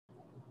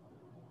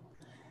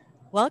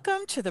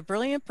Welcome to the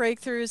Brilliant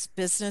Breakthroughs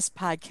Business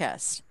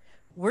Podcast.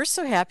 We're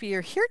so happy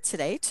you're here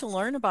today to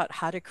learn about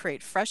how to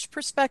create fresh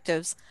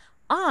perspectives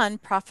on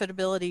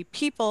profitability,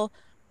 people,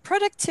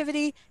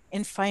 productivity,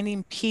 and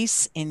finding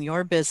peace in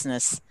your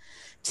business.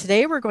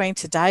 Today, we're going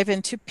to dive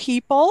into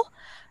people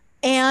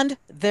and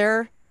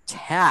their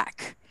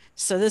tech.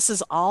 So, this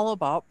is all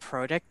about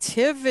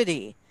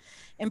productivity.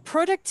 And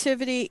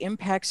productivity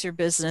impacts your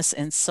business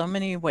in so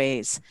many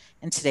ways.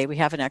 And today, we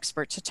have an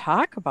expert to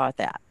talk about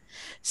that.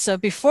 So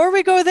before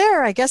we go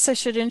there, I guess I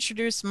should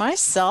introduce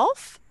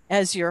myself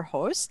as your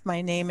host.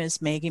 My name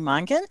is Maggie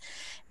Mongan,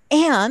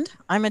 and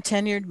I'm a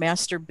tenured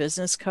master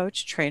business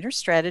coach, trainer,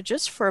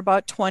 strategist for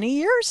about 20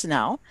 years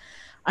now.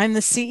 I'm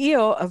the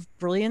CEO of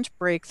Brilliant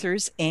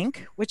Breakthroughs,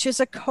 Inc., which is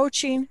a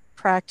coaching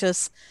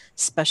practice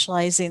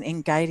specializing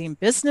in guiding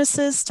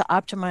businesses to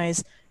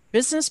optimize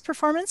business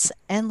performance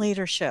and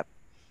leadership.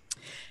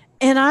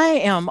 And I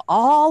am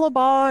all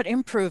about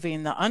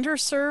improving the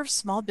underserved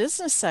small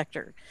business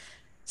sector.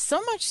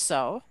 So much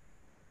so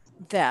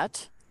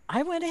that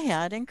I went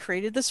ahead and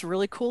created this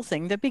really cool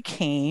thing that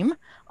became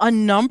a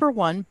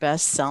 #1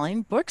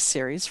 best-selling book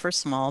series for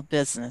small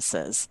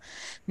businesses.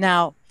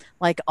 Now,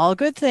 like all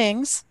good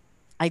things,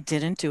 I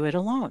didn't do it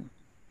alone.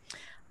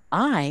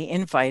 I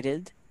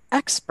invited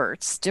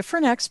experts,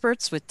 different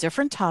experts with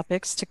different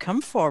topics to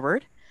come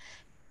forward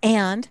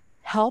and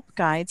help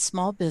guide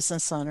small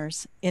business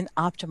owners in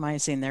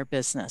optimizing their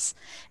business.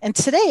 And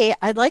today,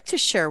 I'd like to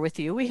share with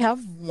you, we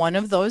have one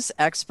of those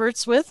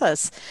experts with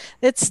us.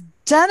 It's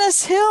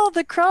Dennis Hill.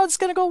 The crowd's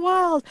going to go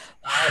wild.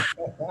 Hi,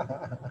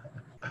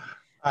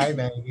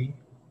 Maggie.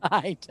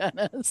 Hi,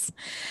 Dennis.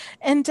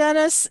 And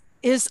Dennis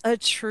is a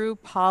true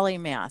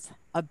polymath,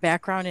 a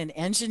background in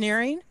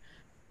engineering,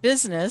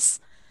 business,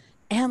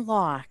 and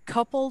law,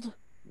 coupled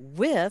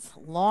with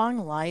long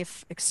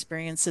life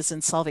experiences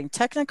in solving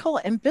technical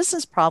and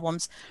business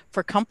problems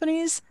for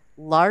companies,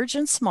 large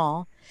and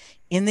small,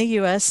 in the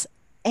US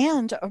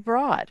and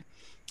abroad.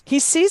 He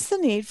sees the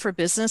need for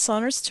business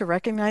owners to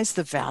recognize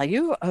the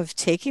value of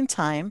taking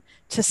time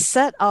to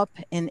set up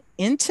an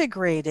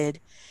integrated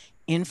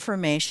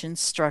information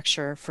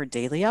structure for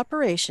daily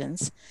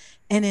operations,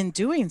 and in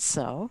doing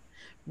so,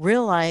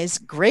 realize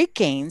great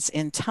gains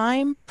in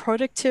time,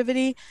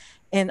 productivity,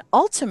 and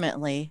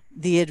ultimately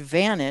the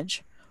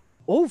advantage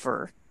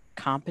over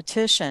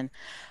competition.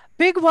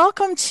 Big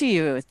welcome to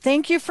you.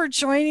 Thank you for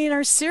joining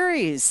our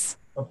series.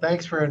 Well,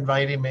 thanks for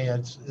inviting me.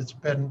 It's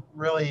been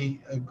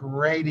really a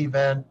great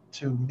event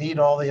to meet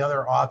all the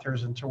other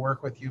authors and to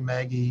work with you,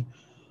 Maggie,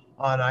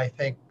 on I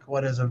think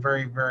what is a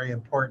very, very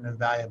important and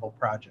valuable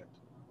project.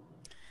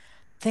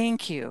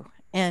 Thank you.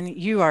 And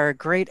you are a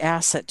great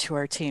asset to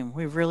our team.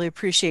 We really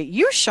appreciate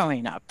you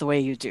showing up the way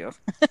you do.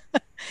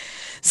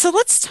 So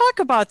let's talk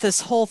about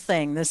this whole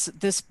thing,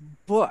 this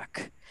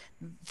book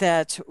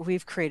that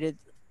we've created.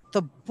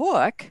 The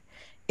book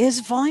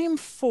is volume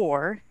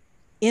 4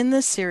 in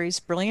the series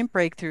Brilliant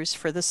Breakthroughs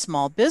for the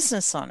Small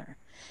Business Owner.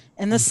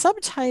 And the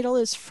subtitle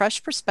is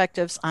Fresh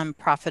Perspectives on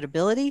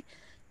Profitability,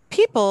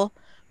 People,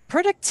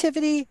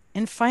 Productivity,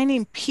 and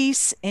Finding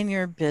Peace in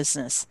Your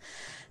Business.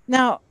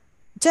 Now,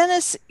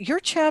 Dennis,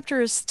 your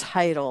chapter is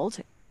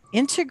titled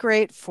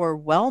Integrate for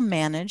Well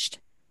Managed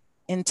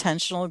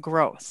Intentional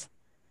Growth.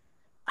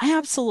 I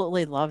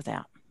absolutely love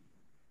that.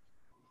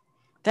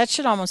 That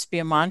should almost be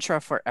a mantra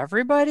for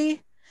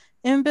everybody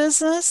in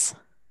business.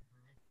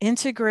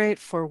 Integrate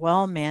for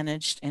well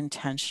managed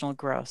intentional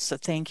growth. So,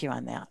 thank you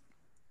on that.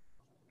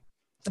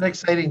 It's an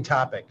exciting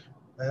topic.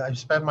 I've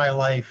spent my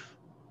life,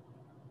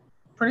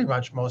 pretty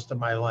much most of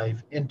my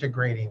life,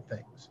 integrating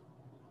things.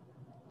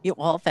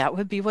 Well, that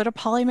would be what a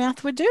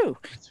polymath would do.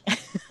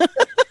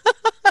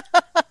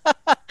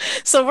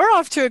 So we're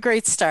off to a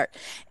great start.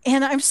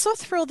 And I'm so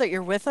thrilled that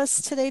you're with us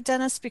today,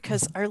 Dennis,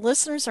 because our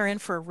listeners are in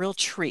for a real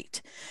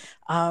treat.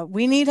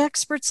 We need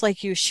experts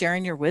like you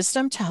sharing your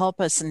wisdom to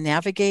help us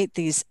navigate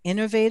these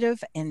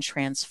innovative and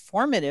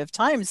transformative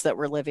times that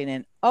we're living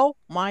in. Oh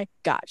my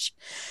gosh.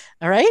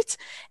 All right.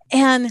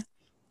 And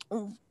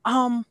why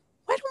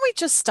don't we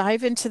just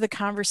dive into the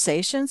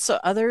conversation so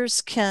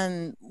others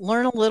can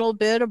learn a little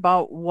bit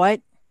about what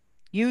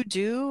you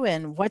do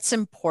and what's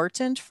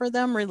important for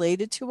them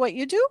related to what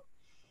you do?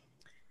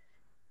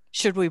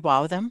 Should we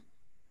wow them?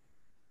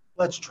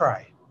 Let's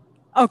try.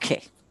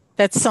 Okay,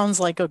 that sounds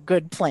like a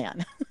good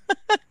plan.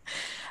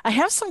 I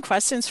have some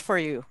questions for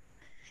you.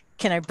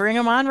 Can I bring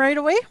them on right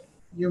away?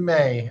 You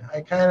may.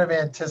 I kind of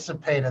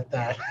anticipated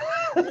that.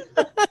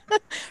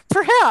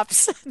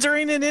 Perhaps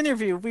during an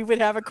interview, we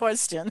would have a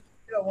question.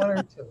 Yeah, one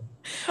or two.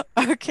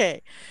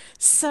 Okay,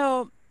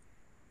 so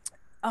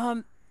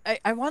I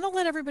want to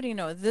let everybody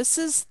know this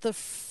is the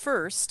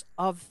first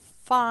of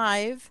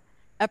 5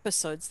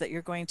 episodes that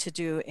you're going to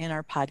do in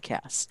our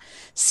podcast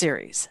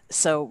series.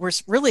 So we're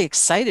really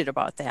excited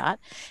about that.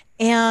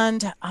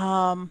 And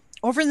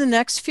over the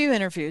next few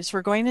interviews,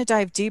 we're going to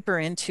dive deeper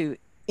into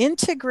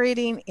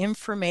integrating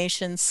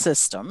information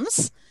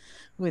systems.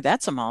 Ooh,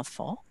 that's a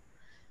mouthful.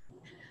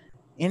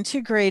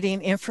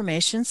 Integrating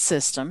information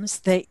systems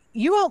that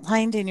you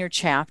outlined in your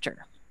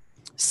chapter.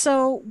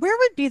 So, where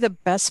would be the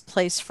best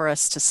place for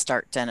us to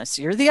start, Dennis?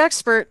 You're the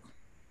expert.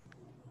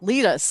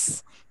 Lead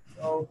us.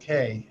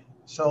 Okay,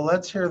 so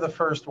let's hear the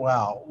first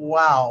wow.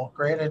 Wow,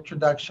 great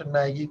introduction,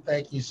 Maggie.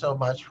 Thank you so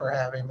much for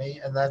having me.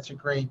 And that's a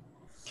great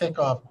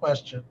kickoff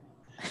question.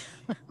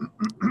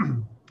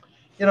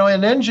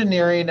 In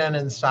engineering and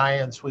in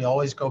science, we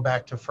always go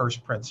back to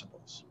first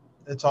principles.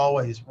 It's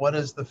always what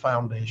is the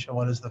foundation?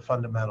 What is the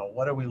fundamental?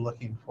 What are we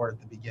looking for at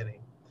the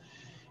beginning?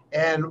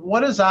 And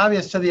what is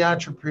obvious to the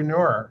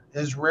entrepreneur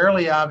is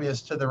rarely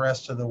obvious to the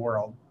rest of the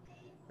world,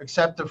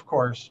 except, of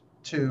course,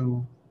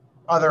 to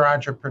other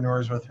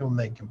entrepreneurs with whom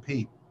they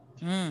compete.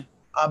 Mm,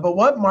 But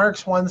what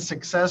marks one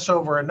success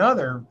over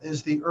another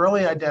is the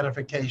early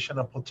identification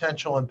of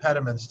potential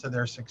impediments to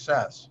their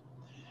success.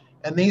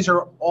 And these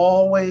are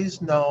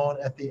always known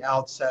at the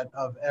outset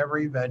of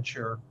every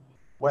venture,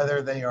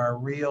 whether they are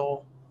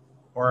real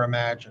or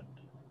imagined.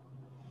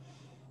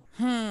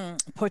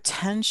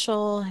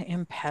 potential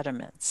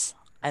impediments.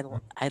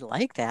 Mhm. I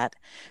like that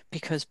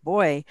because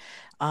boy,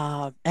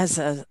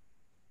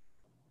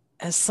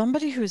 as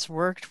somebody who's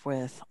worked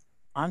with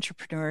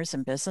entrepreneurs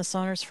and business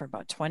owners for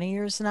about 20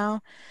 years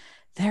now,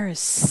 there is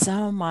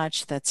so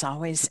much that's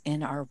always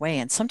in our way.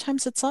 And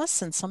sometimes it's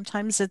us and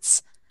sometimes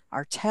it's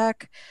our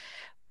tech,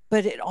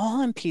 but it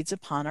all impedes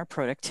upon our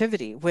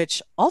productivity,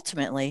 which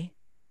ultimately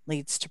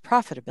leads to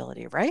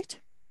profitability, right?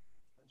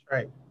 That's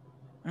right.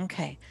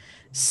 Okay.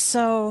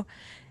 So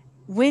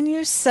when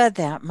you said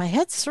that, my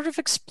head sort of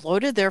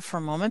exploded there for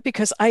a moment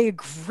because I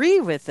agree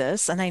with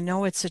this and I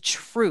know it's a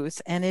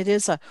truth and it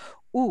is a,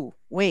 ooh,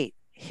 wait,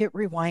 hit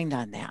rewind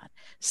on that.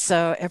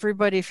 So,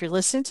 everybody, if you're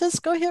listening to this,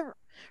 go hit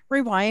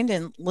rewind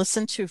and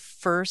listen to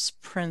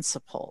first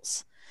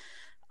principles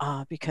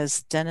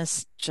because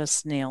Dennis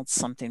just nailed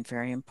something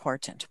very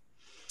important.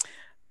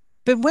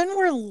 But when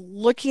we're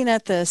looking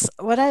at this,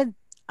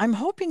 I'm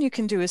hoping you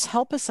can do is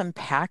help us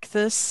unpack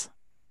this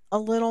a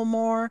little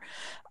more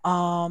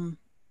um,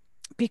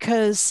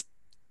 because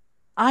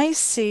I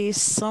see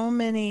so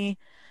many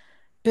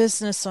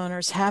business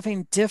owners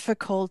having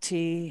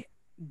difficulty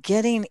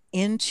getting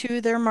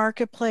into their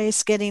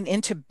marketplace, getting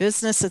into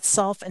business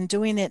itself, and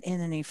doing it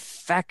in an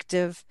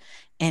effective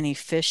and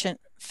efficient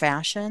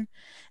fashion.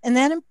 And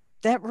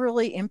that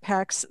really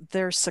impacts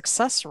their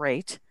success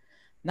rate,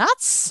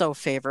 not so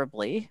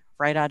favorably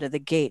right out of the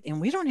gate.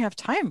 And we don't have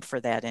time for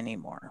that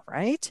anymore,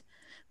 right?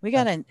 We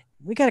That's gotta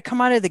we gotta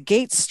come out of the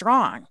gate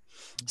strong.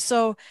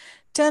 So,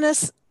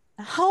 Dennis,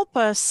 help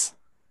us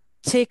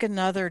take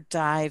another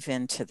dive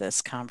into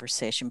this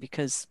conversation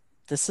because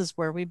this is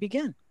where we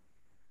begin.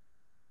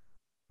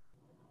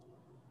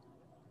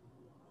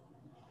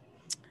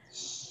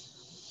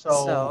 so.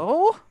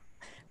 So,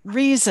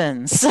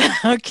 reasons,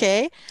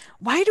 okay?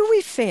 Why do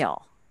we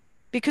fail?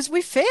 Because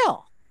we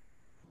fail.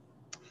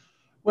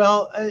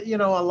 Well,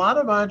 a lot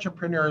of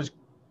entrepreneurs,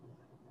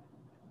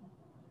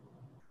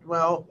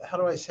 well, how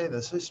do I say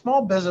this? The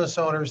small business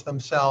owners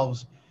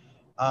themselves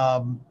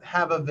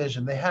have a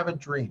vision, they have a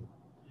dream.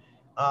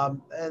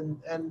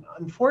 And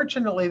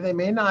unfortunately, they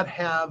may not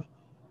have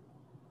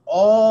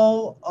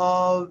all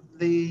of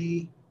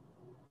the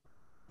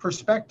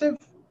perspective.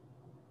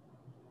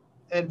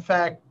 In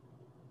fact,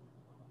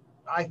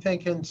 I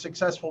think in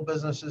successful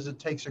businesses, it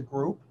takes a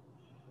group,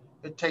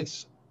 it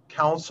takes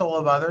counsel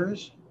of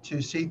others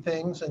to see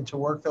things and to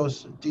work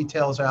those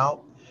details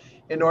out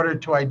in order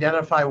to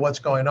identify what's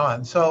going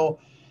on. So,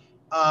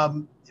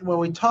 when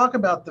we talk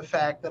about the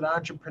fact that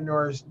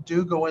entrepreneurs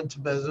do go into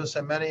business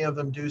and many of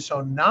them do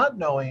so not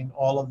knowing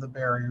all of the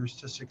barriers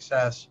to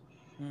success,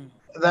 Mm,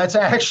 that's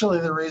actually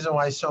the reason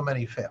why so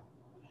many fail.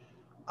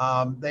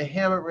 They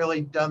haven't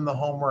really done the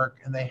homework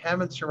and they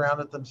haven't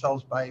surrounded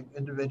themselves by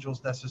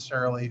individuals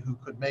necessarily who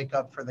could make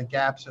up for the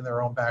gaps in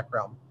their own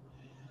background.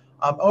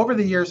 Over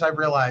the years, I've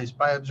realized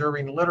by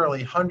observing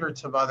literally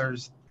hundreds of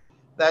others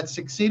that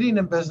succeeding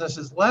in business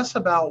is less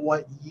about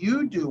what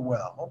you do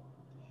well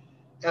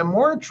and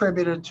more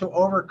attributed to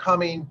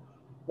overcoming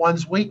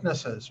one's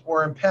weaknesses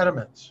or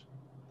impediments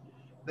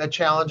that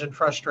challenge and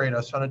frustrate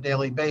us on a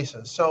daily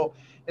basis. So,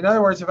 in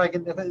other words,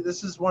 if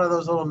this is one of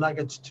those little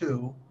nuggets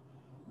too,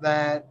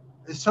 that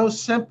is so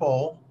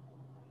simple,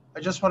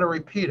 I just want to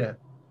repeat it.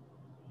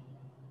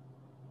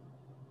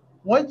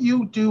 What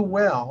you do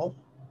well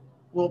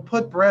will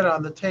put bread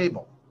on the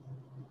table.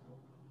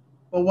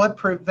 But what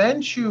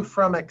prevents you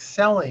from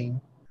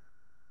excelling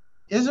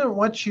isn't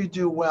what you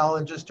do well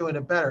and just doing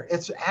it better.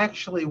 It's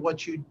actually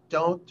what you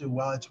don't do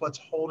well. It's what's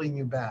holding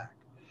you back.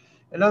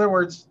 In other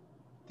words,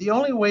 the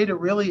only way to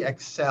really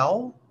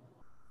excel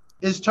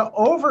is to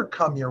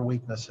overcome your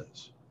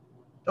weaknesses.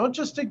 Don't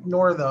just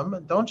ignore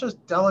them. Don't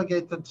just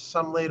delegate them to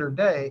some later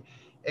day.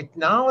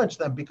 Acknowledge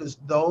them because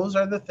those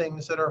are the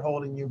things that are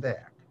holding you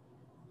back.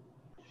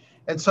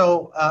 And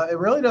so it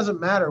really doesn't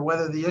matter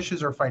whether the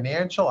issues are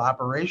financial,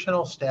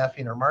 operational,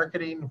 staffing, or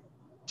marketing,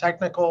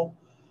 technical.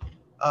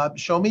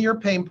 Show me your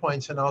pain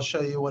points and I'll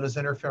show you what is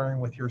interfering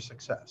with your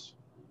success.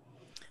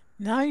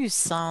 now you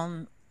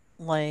sound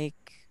like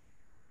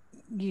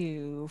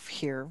you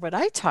hear what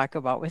I talk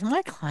about with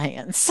my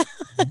clients.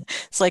 Mhm.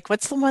 It's like,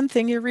 what's the one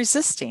thing you're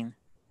resisting?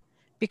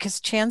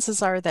 because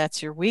chances are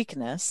that's your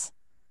weakness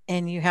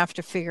and you have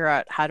to figure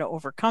out how to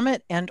overcome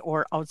it and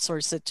or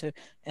outsource it to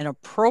an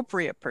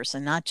appropriate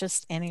person, not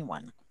just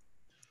anyone.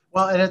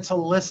 Well, and it's a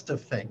list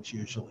of things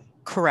usually.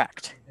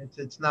 Correct.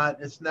 It's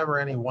never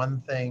any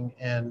one thing.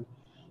 And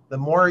the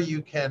more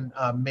you can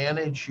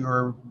manage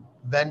your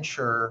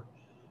venture,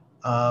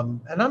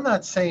 and I'm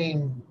not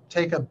saying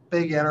take a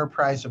big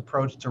enterprise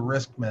approach to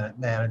risk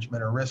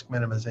management or risk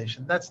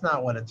minimization. That's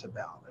not what it's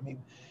about. I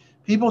mean,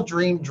 people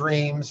dream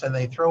dreams and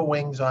they throw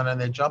wings on and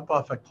they jump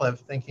off a cliff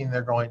thinking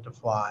they're going to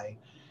fly.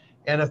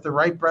 And if the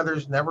Wright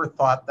brothers never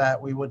thought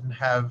that, we wouldn't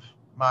have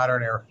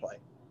modern air flight.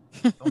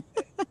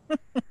 Okay.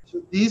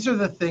 So these are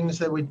the things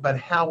but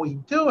how we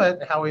do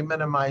it, how we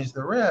minimize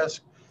the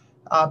risk,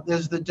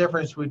 is the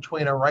difference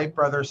between a Wright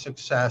brother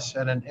success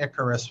and an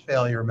Icarus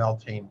failure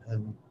melting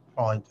and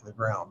falling to the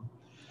ground.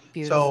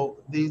 Beautiful.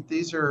 So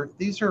these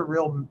are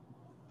real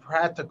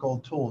practical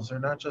tools. They're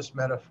not just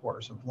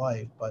metaphors of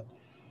life, but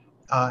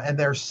and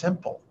they're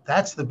simple.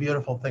 That's the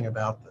beautiful thing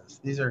about this.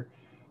 These are,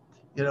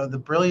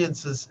 the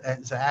brilliance is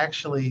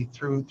actually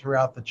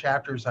throughout the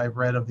chapters I've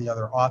read of the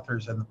other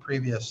authors in the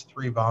previous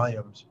 3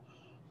 volumes.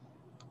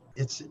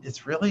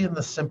 It's really in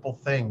the simple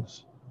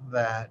things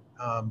that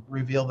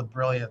reveal the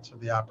brilliance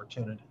of the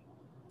opportunity.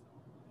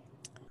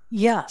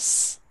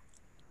 Yes.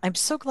 I'm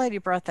so glad you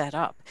brought that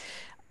up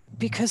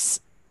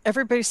because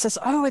everybody says,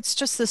 oh, it's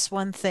just this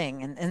one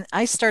thing. And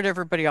I start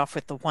everybody off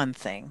with the one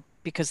thing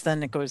because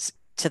then it goes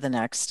to the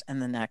next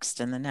and the next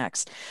and the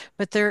next.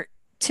 But there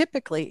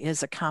typically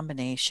is a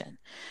combination.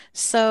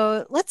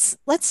 So let's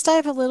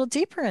dive a little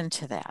deeper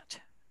into that.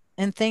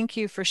 And thank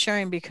you for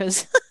sharing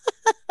because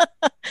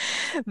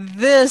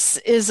this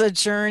is a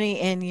journey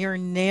and you're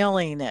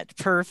nailing it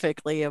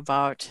perfectly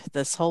about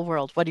this whole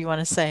world. What do you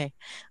want to say?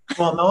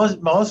 Well,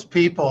 most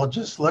people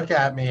just look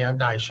at me.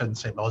 I shouldn't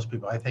say most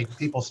people. I think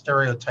people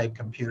stereotype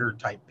computer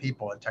type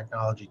people and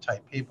technology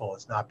type people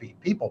as not being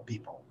people,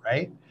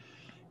 right?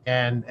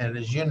 And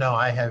as you know,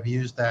 I have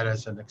used that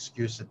as an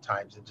excuse at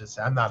times and just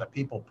say I'm not a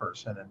people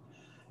person.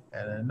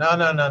 And no,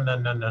 no, no, no,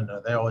 no, no,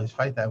 no. They always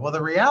fight that. Well,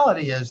 the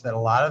reality is that a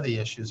lot of the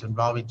issues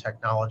involving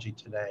technology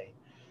today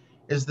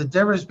is the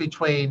difference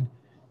between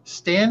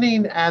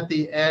standing at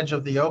the edge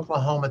of the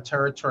Oklahoma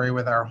Territory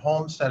with our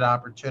homestead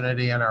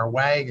opportunity and our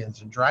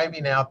wagons and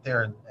driving out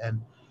there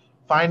and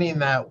finding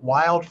that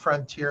wild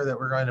frontier that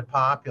we're going to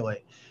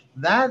populate.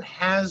 That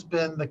has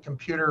been the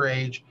computer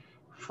age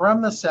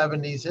from the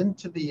 70s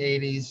into the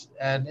 80s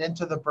and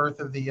into the birth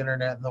of the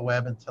internet and the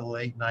web into the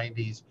late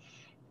 90s.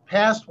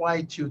 Past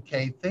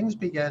Y2K, things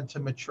began to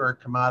mature,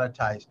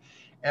 commoditize.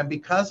 And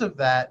because of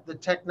that, the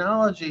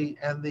technology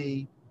and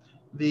the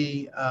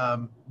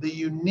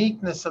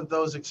uniqueness of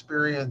those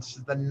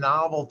experiences, the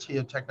novelty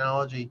of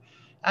technology,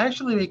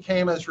 actually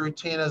became as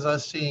routine as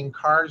us seeing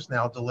cars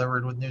now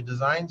delivered with new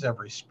designs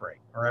every spring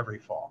or every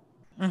fall.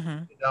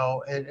 Mm-hmm.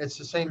 It's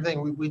the same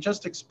thing. We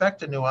just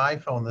expect a new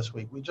iPhone this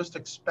week. We just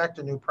expect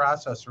a new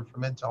processor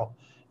from Intel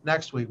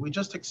next week. We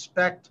just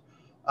expect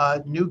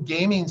new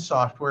gaming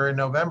software in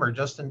November,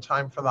 just in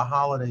time for the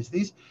holidays.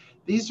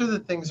 These are the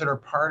things that are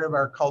part of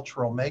our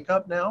cultural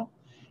makeup now.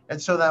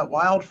 And so that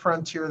wild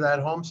frontier, that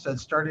homestead,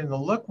 starting to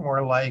look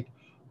more like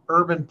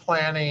urban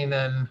planning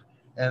and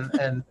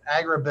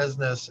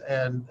agribusiness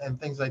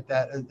and things like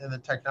that in the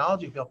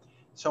technology field.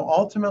 So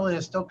ultimately,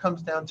 it still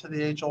comes down to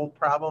the age-old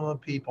problem of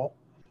people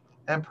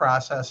and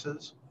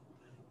processes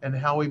and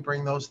how we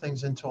bring those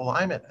things into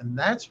alignment. And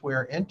that's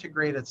where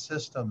integrated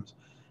systems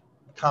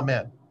come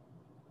in.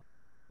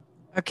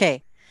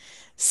 Okay.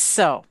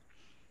 So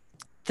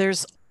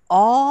there's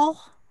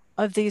all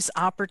of these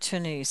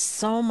opportunities,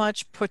 so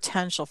much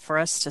potential for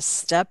us to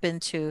step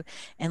into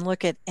and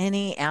look at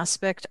any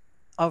aspect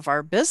of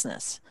our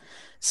business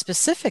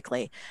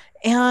specifically.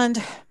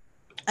 And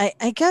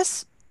I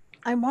guess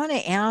I want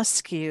to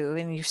ask you,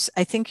 and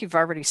I think you've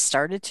already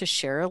started to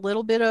share a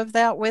little bit of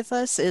that with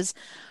us, is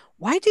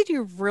why did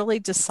you really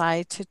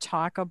decide to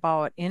talk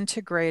about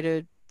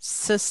integrated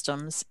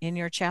systems in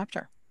your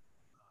chapter?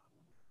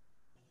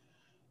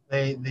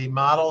 The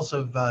models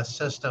of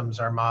systems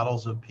are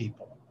models of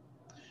people.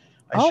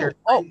 I Oh, share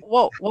oh, three.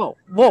 whoa, whoa,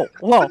 whoa,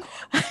 whoa.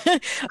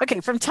 Okay,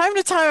 from time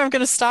to time, I'm going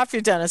to stop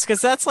you, Dennis,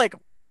 because that's like,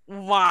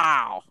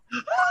 wow.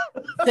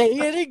 Say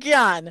it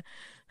again.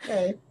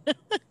 Okay.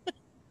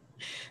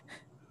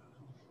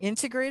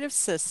 Integrative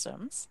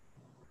systems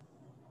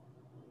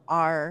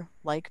are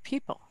like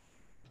people.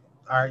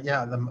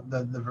 Yeah,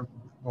 the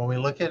when we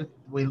look at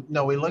we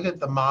look at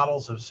the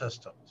models of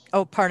systems,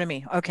 Oh, pardon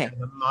me. Okay.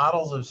 and the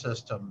models of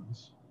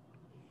systems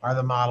are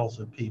the models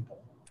of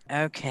people.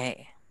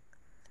 Okay.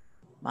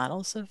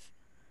 Models of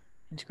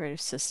integrative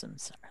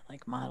systems are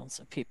like models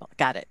of people.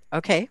 Got it.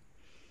 Okay.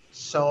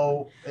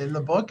 So in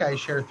the book, I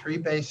share 3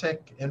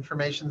 basic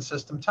information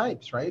system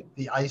types, right?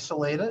 The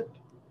isolated,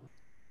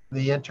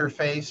 the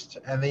interfaced,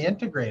 and the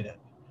integrated.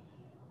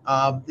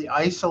 The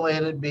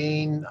isolated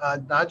being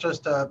not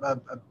just a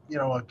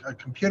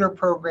computer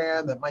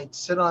program that might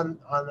sit on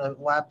a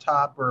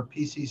laptop or a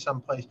PC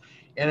someplace,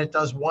 and it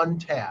does one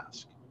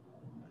task.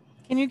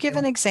 Can you give an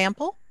And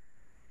example?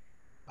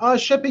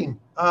 Shipping.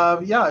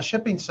 Yeah, a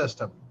shipping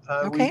system.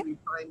 Okay.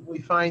 We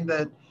find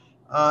that,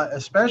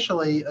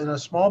 especially in a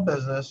small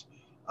business,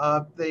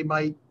 they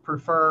might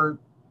prefer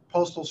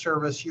Postal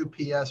Service,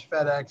 UPS,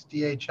 FedEx,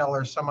 DHL,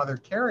 or some other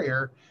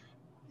carrier.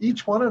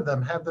 Each one of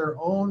them have their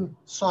own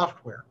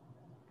software,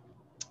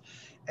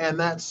 and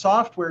that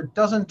software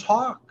doesn't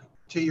talk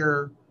to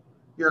your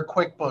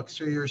QuickBooks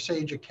or your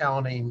Sage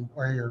Accounting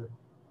or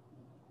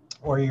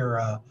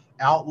your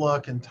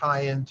Outlook and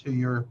tie into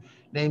your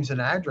names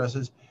and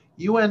addresses.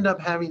 You end up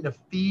having to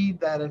feed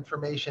that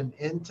information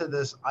into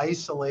this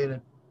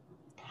isolated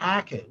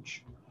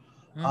package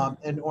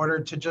Mm. in order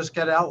to just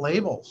get out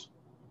labels,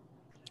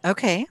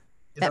 Okay.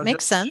 That just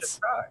makes to ship sense.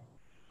 product.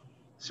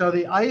 So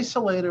the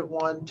isolated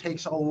one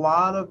takes a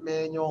lot of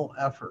manual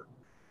effort,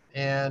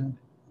 and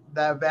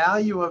the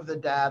value of the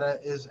data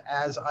is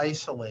as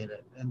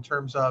isolated in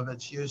terms of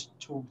its use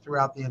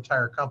throughout the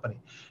entire company.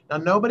 Now,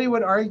 nobody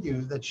would argue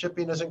that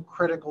shipping isn't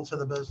critical to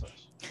the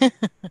business,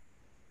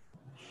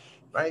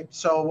 right?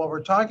 So what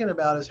we're talking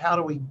about is how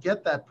do we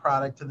get that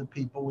product to the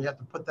people? We have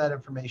to put that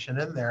information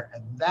in there,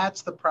 and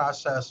that's the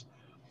process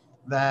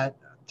that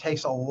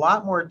takes a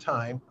lot more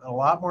time, a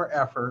lot more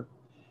effort,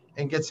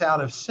 and gets out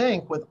of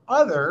sync with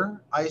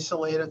other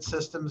isolated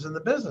systems in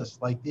the business,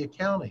 like the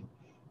accounting,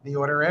 the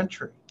order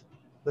entry,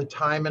 the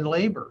time and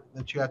labor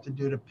that you have to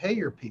do to pay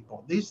your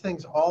people. These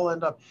things all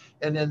end up,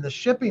 and in the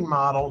shipping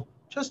model,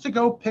 just to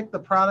go pick the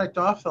product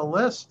off the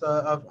list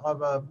of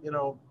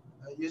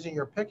using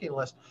your picking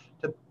list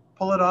to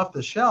pull it off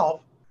the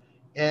shelf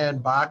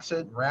and box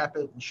it, wrap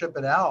it, and ship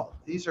it out.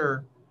 These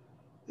are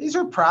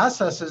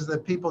processes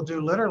that people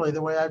do literally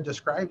the way I've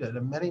described it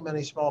in many,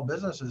 many small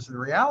businesses. The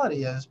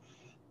reality is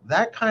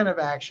that kind of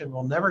action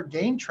will never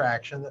gain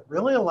traction that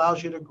really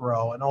allows you to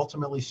grow and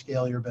ultimately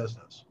scale your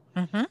business.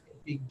 Hmm.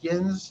 It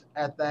begins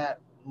at that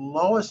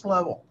lowest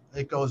level.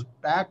 It goes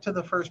back to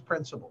the first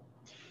principle.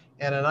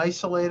 And an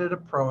isolated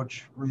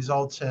approach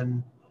results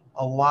in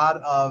a lot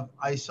of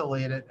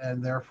isolated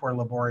and therefore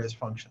laborious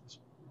functions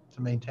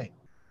to maintain.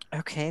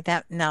 Okay.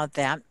 That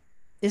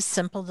is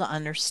simple to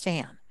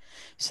understand.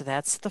 So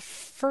that's the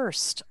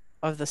first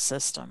of the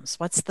systems.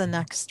 What's the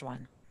next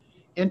one?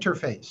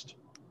 Interfaced.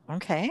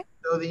 Okay.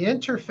 So the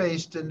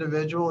interfaced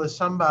individual is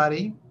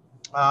somebody,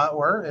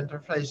 or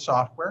interface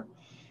software,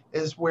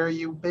 is where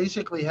you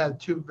basically have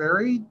two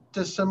very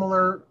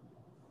dissimilar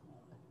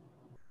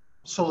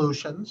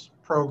solutions,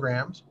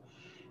 programs,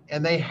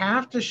 and they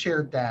have to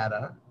share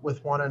data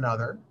with one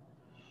another.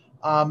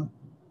 Um,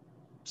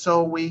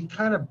 so we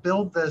kind of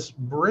build this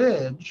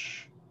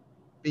bridge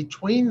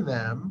between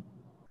them,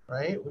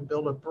 right? We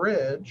build a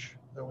bridge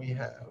that we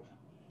have,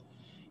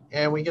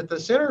 and we get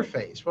this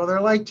interface. Well,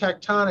 they're like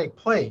tectonic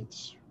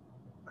plates,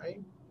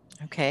 right?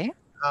 Okay.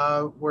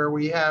 Where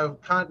we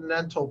have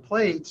continental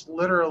plates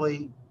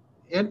literally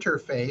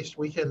interfaced.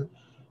 We can,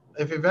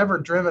 if you've ever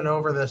driven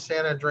over the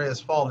San Andreas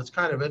Fault, it's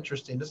kind of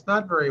interesting. It's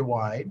not very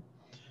wide.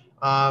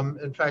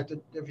 In fact,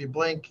 if you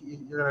blink,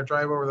 you're going to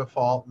drive over the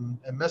fault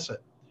and miss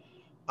it.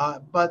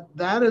 But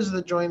that is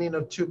the joining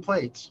of two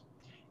plates.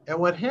 And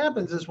what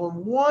happens is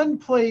when one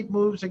plate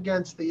moves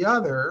against the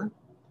other,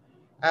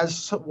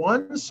 as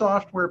one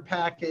software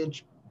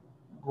package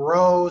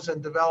grows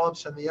and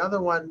develops and the other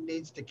one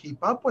needs to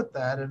keep up with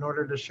that in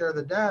order to share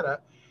the data,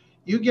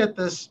 you get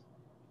this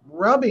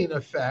rubbing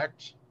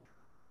effect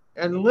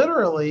and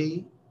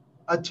literally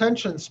a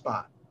tension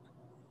spot.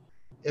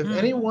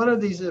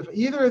 Mm. If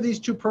either of these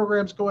two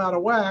programs go out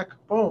of whack,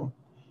 boom,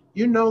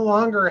 you no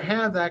longer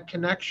have that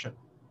connection.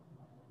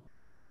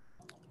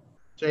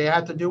 So you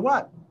have to do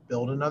what?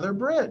 Build another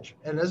bridge.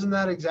 And isn't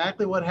that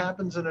exactly what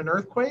happens in an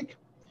earthquake?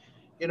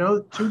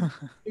 Two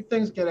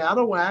things get out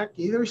of whack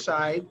either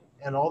side,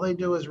 and all they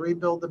do is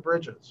rebuild the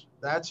bridges.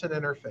 That's an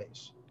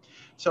interface.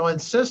 So in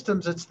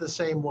systems, it's the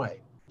same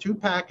way. Two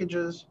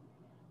packages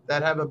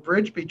that have a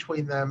bridge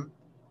between them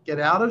get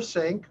out of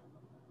sync,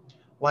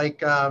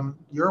 like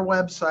your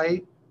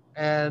website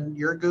and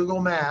your Google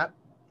map,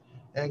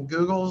 and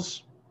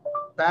Google's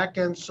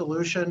backend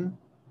solution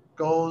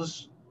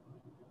goes,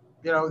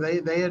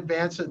 they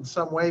advance it in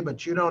some way,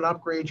 but you don't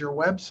upgrade your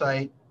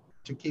website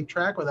to keep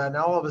track with that.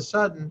 Now all of a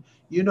sudden,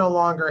 you no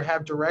longer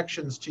have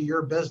directions to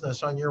your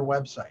business on your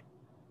website.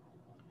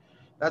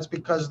 That's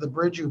because the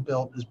bridge you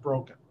built is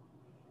broken.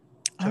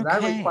 So that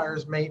Okay.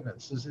 requires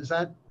maintenance. Is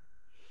that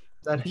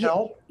Ye-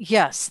 help?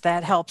 yes,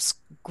 that helps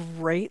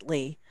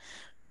greatly.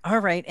 All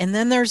right. And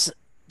then there's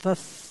the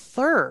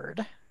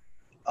third.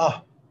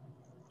 Oh,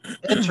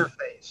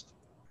 interfaced,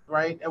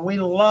 right? And we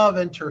love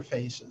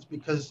interfaces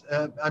because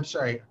I'm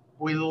sorry,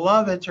 we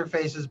love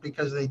interfaces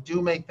because they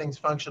do make things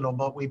functional,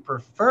 but we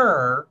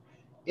prefer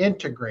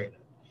integrated,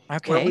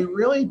 where we Okay.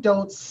 really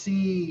don't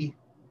see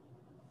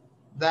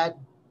that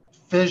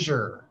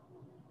fissure,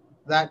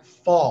 that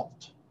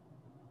fault.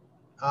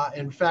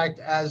 In fact,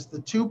 as the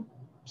two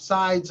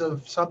sides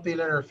of something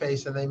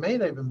interface, and they may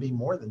not even be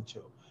more than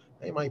two,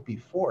 they might be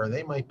four,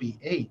 they might be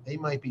eight, they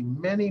might be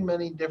many,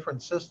 many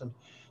different systems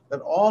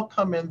that all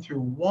come in through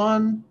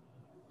one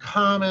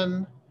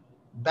common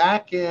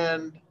back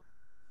end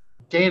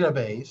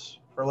database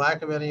for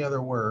lack of any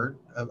other word,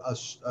 a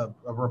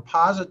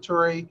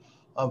repository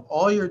of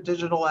all your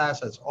digital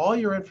assets, all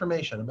your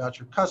information about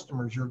your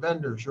customers, your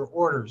vendors, your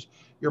orders,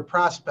 your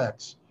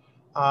prospects,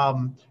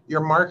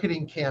 your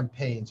marketing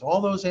campaigns, all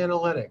those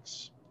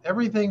analytics,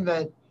 everything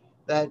that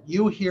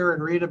you hear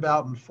and read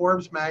about in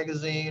Forbes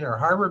magazine or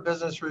Harvard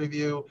Business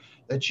Review,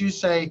 that you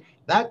say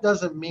that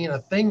doesn't mean a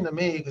thing to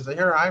me because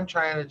here I'm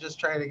trying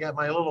to get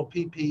my little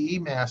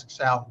PPE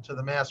masks out into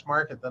the mass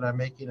market that I'm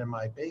making in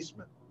my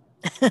basement.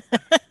 All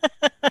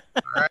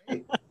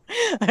right.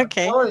 I'm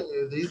Okay. telling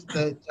you,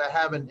 to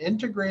have an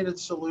integrated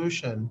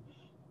solution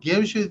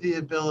gives you the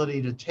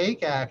ability to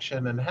take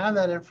action and have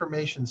that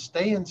information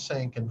stay in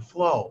sync and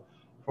flow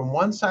from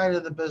one side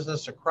of the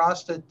business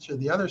across it to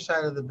the other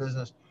side of the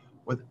business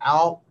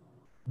without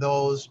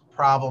those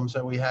problems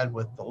that we had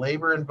with the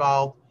labor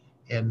involved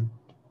in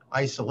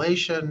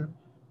isolation,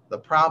 the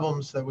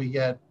problems that we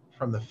get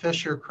from the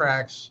fissure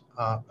cracks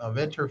of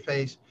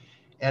interface.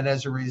 And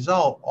as a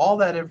result, all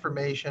that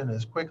information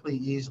is quickly,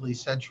 easily,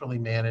 centrally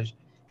managed,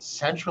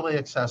 centrally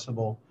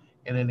accessible,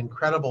 and an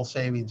incredible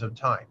savings of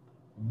time.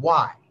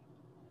 Why?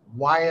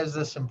 Why is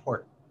this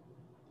important?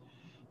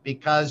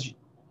 Because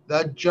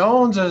the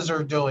Joneses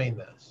are doing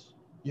this.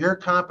 Your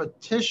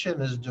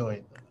competition is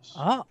doing this.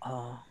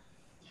 Uh-oh.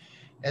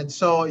 And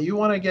so you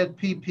want to get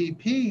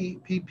PPE.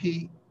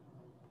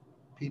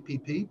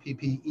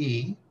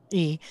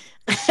 E.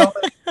 There's so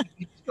many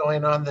PPEs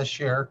going on this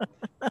year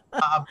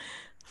um,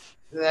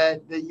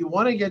 that you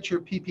want to get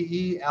your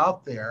PPE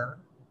out there.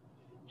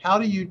 How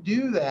do you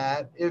do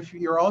that if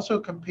you're also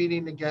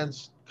competing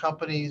against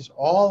companies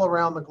all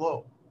around the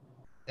globe?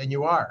 And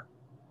you are.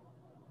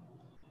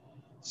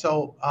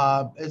 So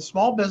in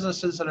small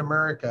businesses in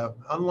America,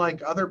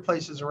 unlike other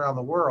places around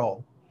the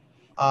world,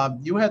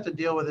 you have to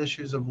deal with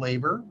issues of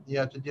labor. You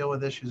have to deal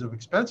with issues of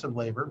expensive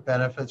labor,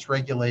 benefits,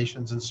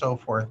 regulations, and so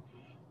forth.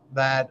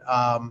 That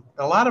a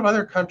lot of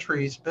other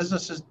countries,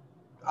 businesses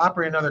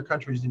operating in other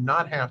countries, do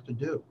not have to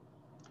do.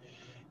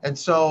 And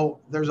so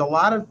there's a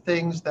lot of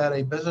things that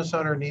a business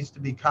owner needs to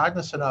be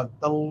cognizant of.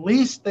 The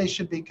least they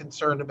should be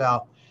concerned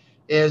about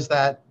is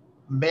that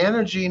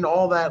managing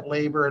all that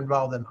labor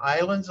involved in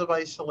islands of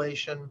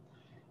isolation,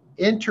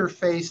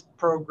 interface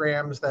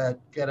programs that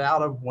get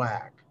out of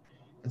whack.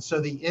 And so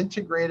the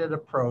integrated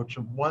approach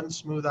of one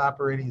smooth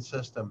operating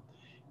system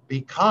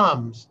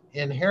becomes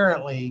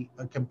inherently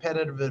a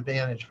competitive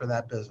advantage for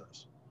that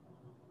business.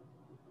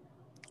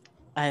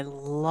 I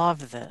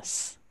love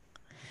this.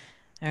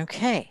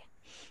 Okay.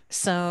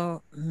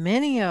 So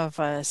many of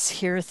us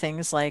hear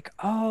things like,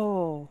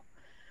 oh,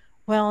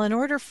 well, in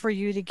order for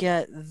you to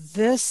get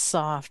this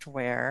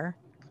software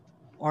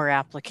or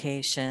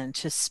application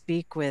to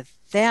speak with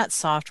that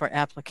software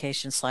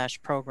application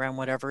slash program,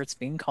 whatever it's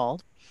being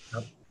called,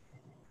 Yep.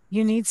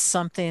 you need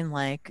something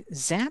like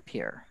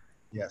Zapier.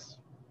 Yes.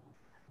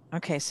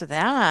 Okay, so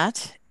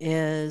that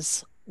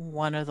is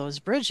one of those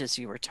bridges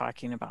you were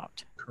talking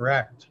about.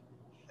 Correct.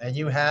 And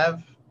you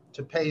have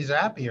to pay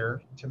Zapier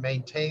to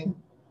maintain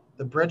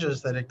the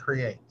bridges that it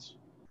creates,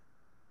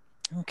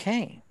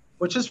 Okay.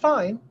 which is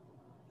fine.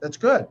 That's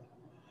good.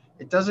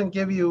 It doesn't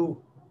give you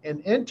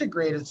an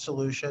integrated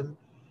solution.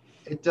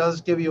 It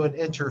does give you an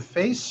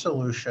interface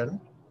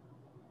solution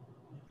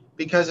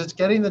because it's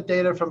getting the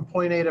data from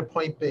point A to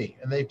point B,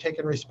 and they've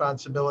taken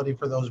responsibility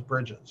for those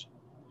bridges.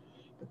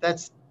 But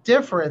that's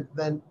different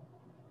than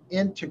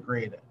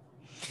integrated,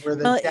 where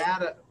the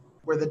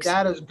Well,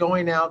 data is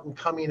going out and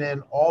coming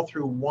in all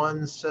through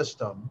one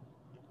system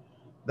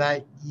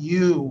that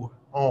you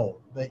own,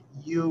 that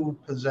you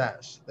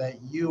possess,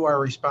 that you are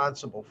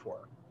responsible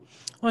for.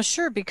 well,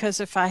 sure, because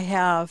if I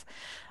have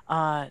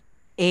uh,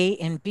 A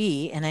and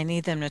B and I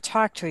need them to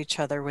talk to each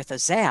other with a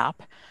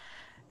Zap,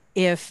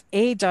 if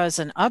A does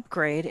an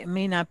upgrade, it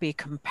may not be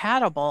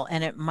compatible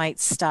and it might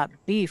stop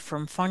B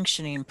from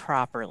functioning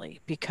properly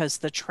because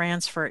the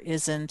transfer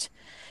isn't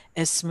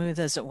as smooth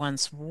as it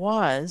once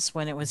was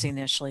when it was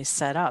initially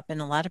set up. And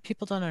a lot of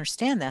people don't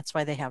understand that's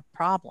why they have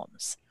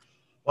problems.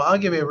 Well, I'll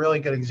give you a really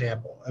good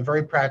example, a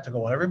very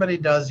practical one. Everybody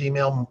does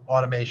email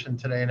automation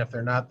today, and if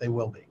they're not, they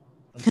will be.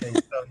 Okay,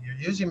 so you're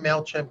using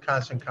MailChimp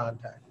Constant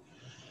Contact.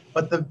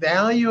 But the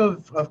value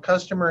of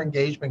customer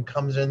engagement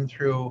comes in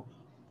through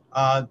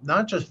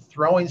not just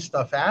throwing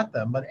stuff at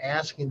them, but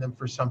asking them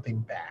for something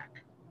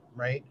back,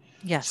 right?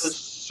 So Yes.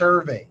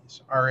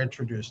 surveys are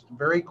introduced,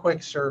 very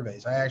quick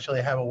surveys. I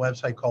actually have a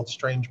website called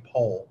Strange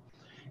Poll,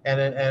 and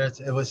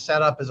it was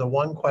set up as a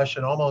one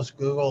question, almost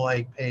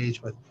Google-like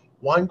page with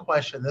one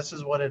question. This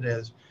is what it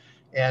is,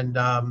 and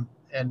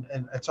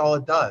that's all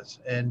it does.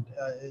 And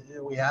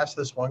we ask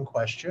this one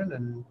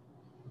question,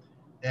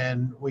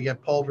 and we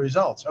get polled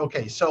results.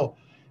 Okay, so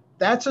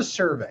that's a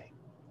survey.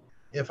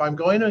 If I'm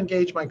going to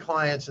engage my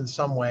clients in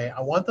some way,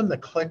 I want them to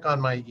click on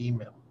my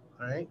email,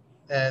 all right?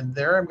 And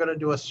there I'm going to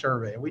do a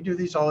survey. We do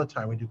these all the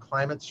time. We do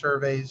climate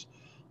surveys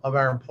of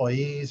our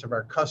employees, of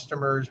our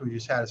customers. We do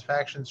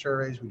satisfaction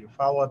surveys. We do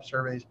follow-up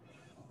surveys.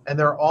 And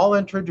they're all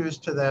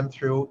introduced to them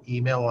through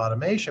email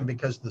automation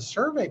because the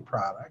survey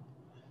product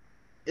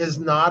is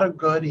not a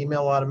good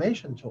email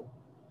automation tool.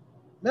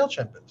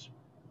 MailChimp is.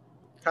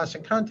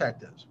 Constant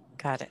Contact is.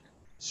 Got it.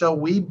 So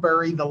we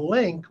bury the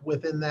link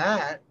within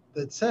that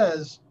that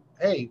says,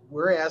 hey,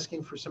 we're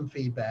asking for some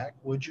feedback.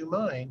 Would you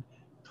mind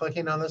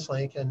clicking on this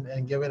link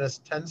and giving us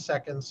 10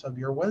 seconds of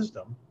your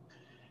wisdom?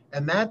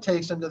 And that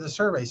takes them to the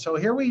survey. So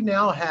here we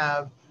now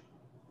have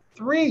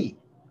 3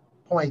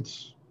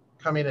 points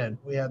coming in.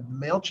 We have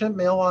MailChimp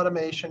mail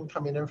automation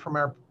coming in from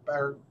our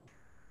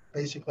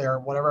basically our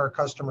whatever our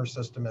customer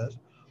system is.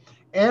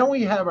 And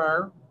we have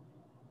our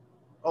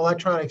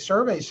electronic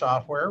survey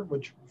software,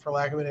 which for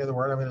lack of any other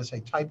word, I'm going to say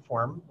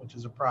Typeform, which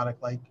is a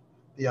product like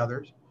the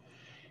others.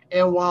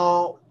 And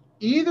while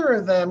either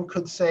of them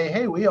could say,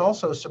 hey, we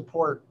also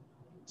support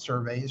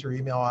surveys or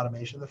email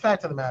automation, the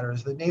fact of the matter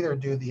is that neither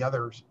do the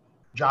others'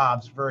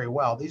 jobs very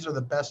well. These are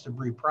the best of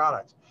breed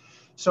products.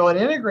 So an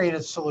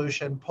integrated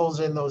solution pulls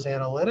in those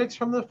analytics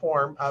from the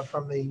form,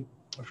 from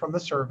the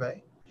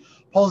survey,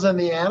 pulls in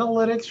the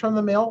analytics from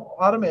the mail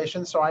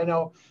automation. So I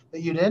know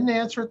that you didn't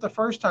answer it the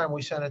first time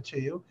we sent it to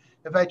you.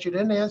 In fact, you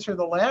didn't answer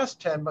the last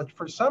 10, but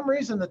for some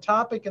reason, the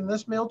topic in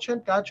this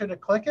MailChimp got you to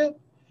click it.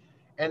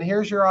 And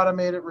here's your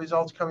automated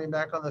results coming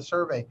back on the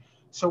survey.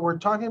 So we're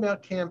talking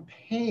about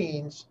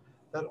campaigns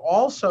that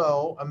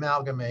also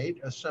amalgamate,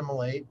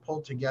 assimilate,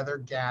 pull together,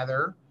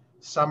 gather,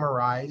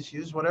 summarize,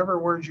 use whatever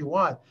words you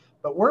want.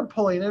 But we're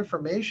pulling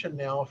information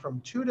now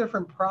from 2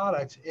 different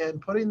products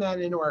and putting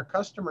that into our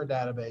customer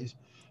database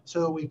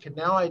so that we can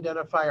now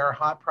identify our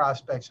hot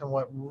prospects and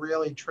what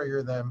really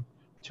trigger them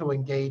to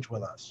engage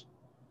with us.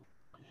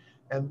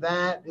 And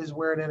that is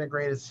where an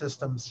integrated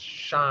system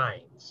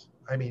shines.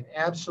 I mean,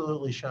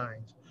 absolutely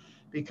shines.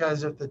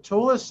 Because if the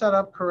tool is set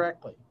up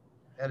correctly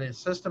and a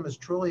system is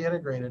truly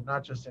integrated,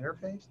 not just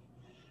interfaced,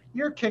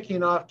 you're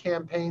kicking off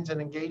campaigns and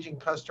engaging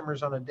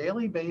customers on a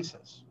daily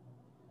basis.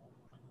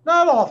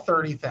 Not all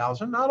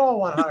 30,000, not all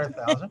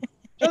 100,000,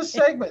 just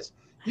segments.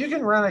 You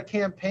can run a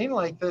campaign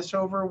like this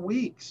over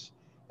weeks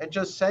and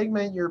just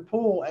segment your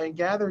pool and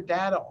gather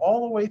data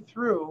all the way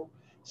through,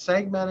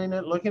 segmenting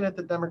it, looking at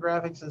the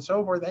demographics and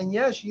so forth. And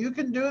yes, you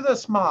can do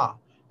this, Ma,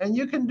 and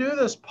you can do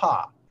this,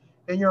 Pa,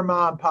 in your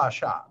ma and pa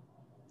shop.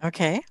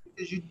 Okay.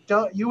 Because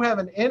you have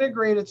an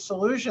integrated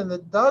solution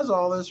that does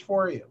all this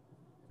for you.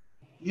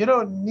 You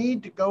don't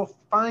need to go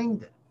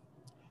find it.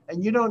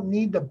 And you don't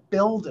need to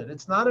build it.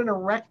 It's not an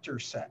erector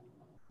set.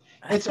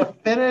 It's a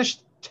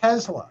finished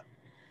Tesla.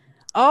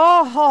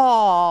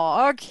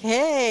 Oh,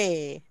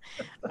 okay.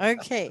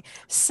 Okay.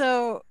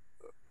 So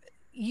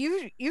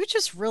you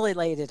just really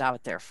laid it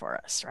out there for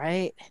us,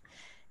 right?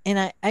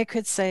 And I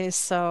could say,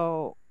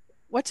 so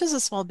what does a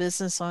small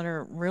business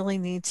owner really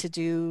need to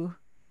do?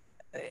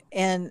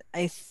 And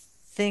I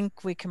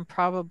think we can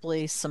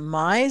probably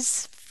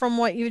surmise from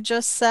what you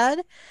just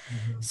said.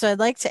 Mhm. So I'd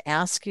like to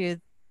ask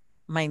you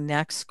my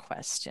next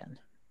question.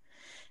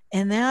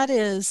 And that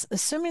is,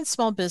 assuming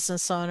small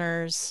business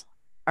owners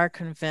are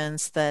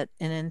convinced that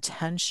an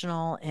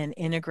intentional and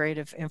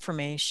integrative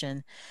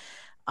information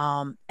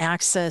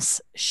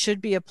access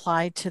should be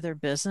applied to their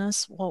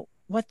business, well,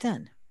 what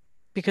then?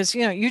 Because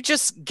you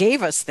just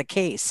gave us the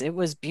case. It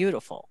was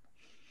beautiful.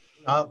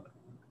 Uh,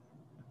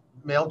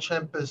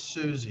 MailChimp is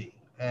Susie,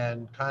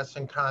 and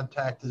Constant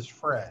Contact is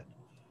Fred,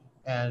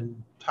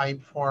 and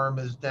Typeform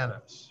is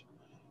Dennis.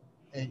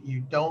 And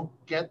you don't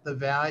get the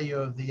value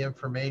of the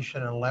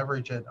information and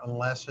leverage it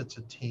unless it's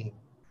a team.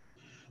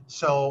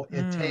 So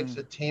it takes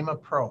a team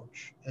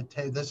approach.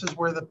 This is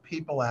where the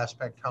people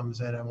aspect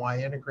comes in and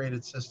why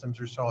integrated systems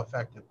are so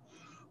effective,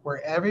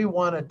 where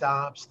everyone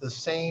adopts the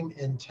same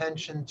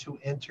intention to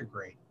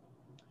integrate.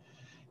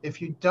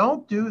 If you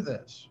don't do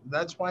this,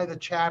 that's why the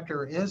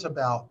chapter is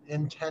about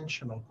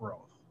intentional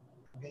growth.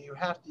 Okay, it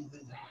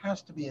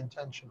has to be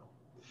intentional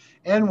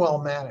and well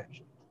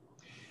managed.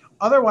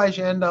 Otherwise,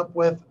 you end up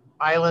with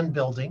island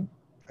building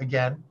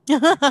again,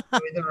 doing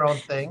their own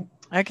thing.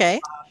 Okay.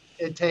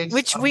 It takes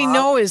Which a we model.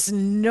 know is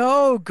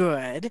no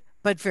good,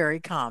 but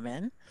very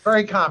common.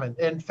 Very common.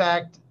 In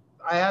fact,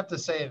 I have to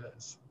say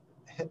this.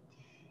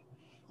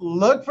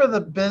 Look for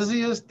the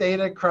busiest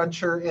data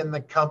cruncher in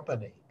the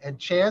company, and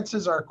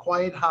chances are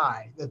quite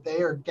high that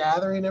they are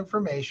gathering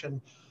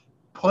information,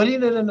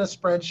 putting it into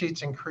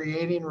spreadsheets, and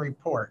creating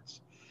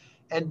reports.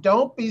 And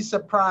don't be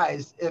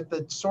surprised if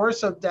the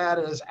source of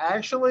data is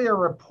actually a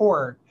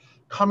report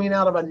coming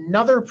out of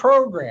another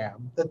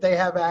program that they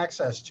have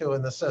access to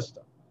in the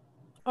system.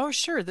 Oh,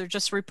 sure. They're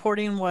just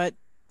reporting what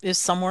is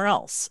somewhere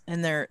else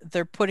and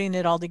they're putting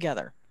it all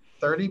together.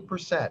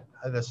 30%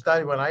 of the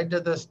study, when I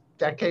did this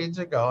decades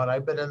ago, and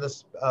I've been in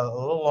this a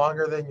little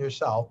longer than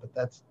yourself, but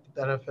that's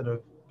the benefit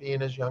of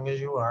being as young as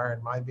you are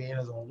and my being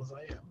as old as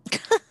I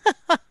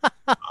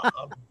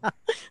am.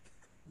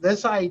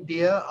 This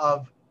idea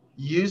of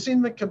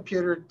using the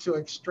computer to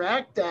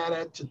extract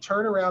data to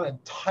turn around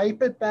and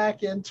type it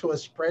back into a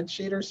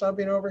spreadsheet or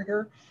something over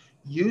here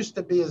used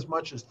to be as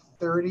much as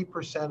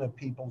 30% of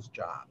people's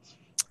jobs.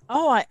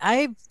 Oh,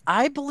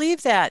 I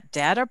believe that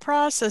data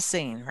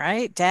processing,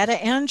 right?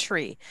 Data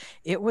entry.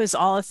 It was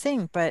all a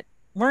thing, but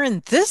we're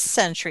in this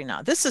century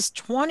now. This is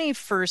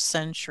 21st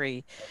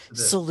century Yes, it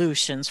is.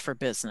 solutions for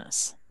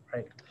business.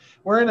 Right.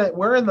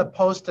 we're in the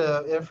post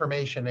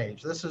information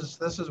age. This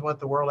is what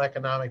the World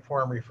Economic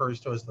Forum refers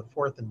to as the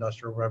fourth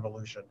industrial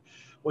revolution,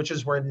 which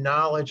is where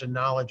knowledge and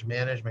knowledge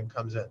management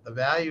comes in. The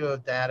value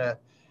of data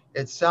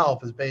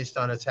itself is based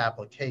on its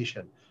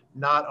application,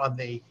 not on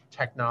the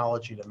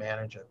technology to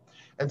manage it.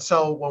 And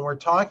so when we're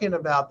talking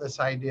about this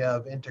idea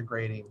of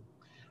integrating,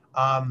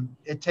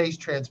 it takes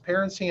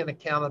transparency and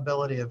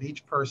accountability of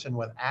each person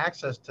with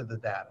access to the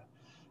data,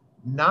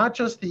 not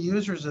just the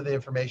users of the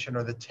information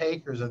or the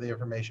takers of the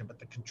information, but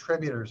the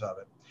contributors of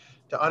it,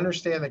 to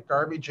understand that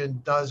garbage in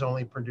does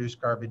only produce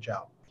garbage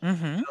out.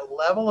 Mm-hmm. A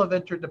level of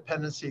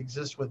interdependency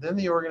exists within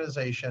the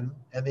organization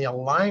and the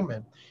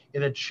alignment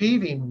in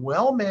achieving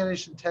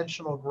well-managed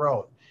intentional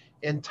growth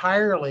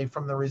entirely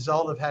from the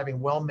result of having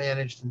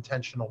well-managed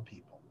intentional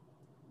people.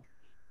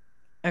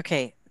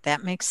 Okay,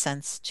 that makes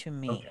sense to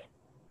me. Okay.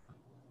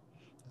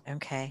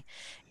 Okay.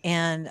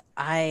 And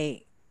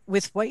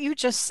with what you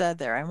just said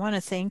there, I want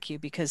to thank you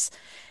because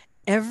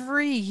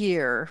every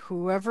year,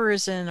 whoever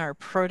is in our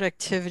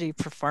productivity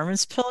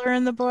performance pillar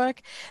in the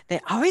book,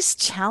 they always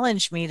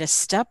challenge me to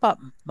step up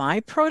my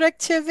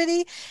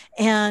productivity.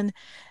 And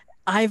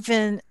I've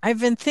been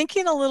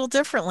thinking a little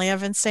differently.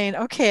 I've been saying,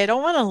 okay, I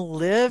don't want to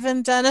live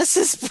in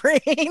Dennis's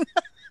brain.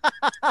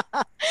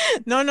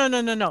 No, no, no,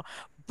 no, no.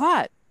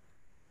 But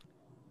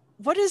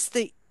what is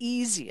the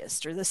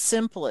easiest or the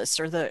simplest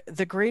or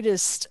the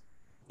greatest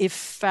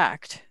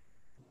effect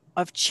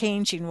of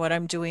changing what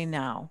I'm doing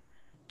now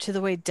to the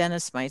way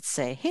Dennis might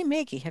say, hey,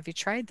 Maggie, have you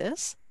tried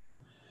this?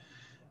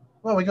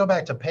 Well, we go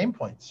back to pain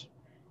points.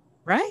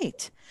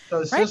 Right. So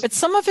Right. But systems,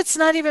 some of it's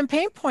not even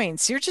pain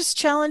points. You're just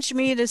challenging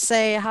me to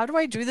say, how do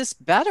I do this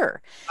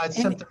better? it's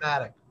And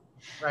symptomatic,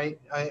 right?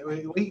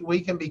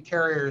 We can be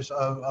carriers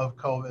of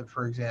COVID,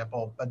 for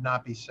example, but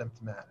not be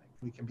symptomatic.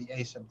 We can be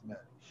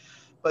asymptomatic.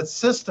 But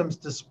systems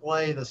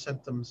display the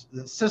symptoms.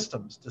 The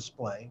systems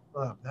display.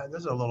 Well,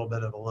 there's a little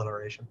bit of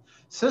alliteration.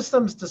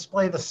 Systems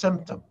display the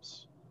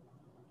symptoms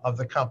of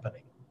the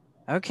company,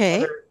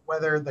 okay.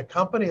 whether the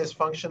company is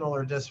functional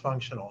or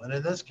dysfunctional. And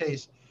in this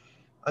case,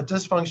 a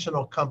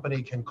dysfunctional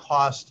company can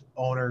cost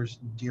owners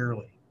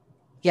dearly.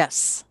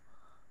 Yes.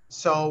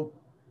 So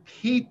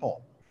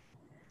people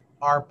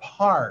are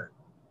part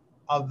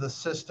of the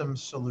system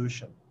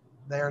solution.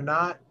 They're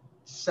not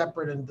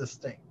separate and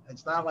distinct.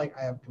 It's not like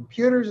I have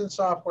computers and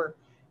software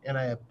and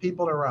I have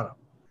people to run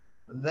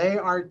them. They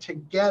are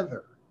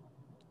together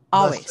the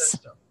Always.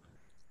 system.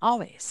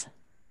 Always.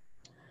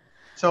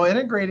 So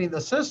integrating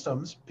the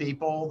systems,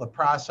 people, the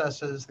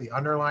processes, the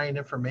underlying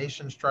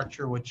information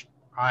structure, which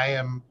I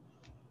am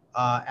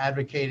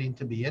advocating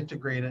to be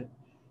integrated,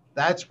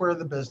 that's where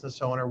the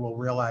business owner will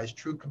realize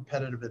true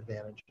competitive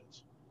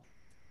advantages.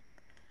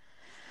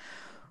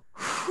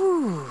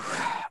 Whew.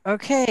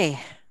 Okay.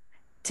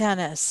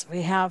 Dennis,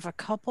 we have a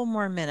couple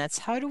more minutes.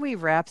 How do we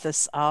wrap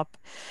this up?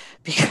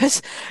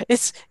 Because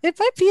it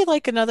might be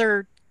like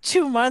another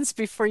 2 months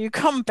before you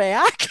come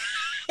back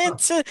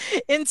into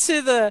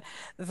into the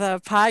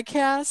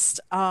podcast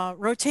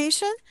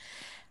rotation.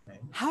 Okay.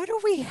 How do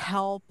we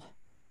help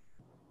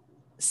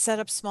set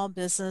up small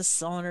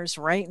business owners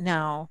right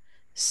now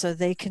so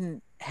they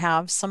can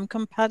have some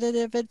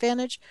competitive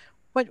advantage?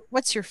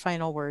 What's your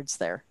final words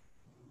there?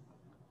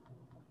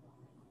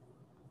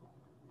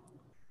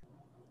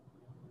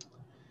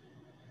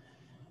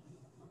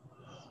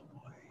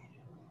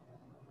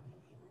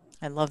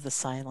 I love the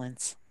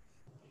silence.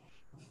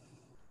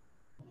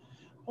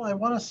 Well, I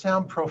want to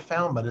sound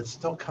profound, but it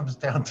still comes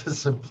down to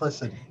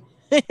simplicity.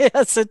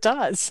 Yes, it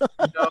does.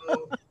 You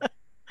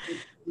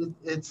know,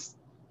 it's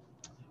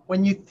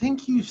when you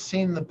think you've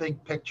seen the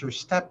big picture,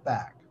 step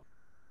back,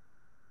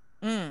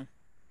 Mm,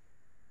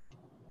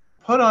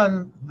 put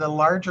on the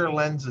larger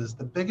lenses,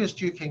 the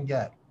biggest you can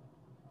get.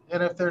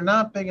 And if they're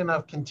not big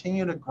enough,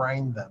 continue to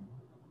grind them.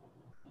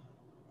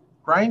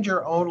 Grind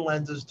your own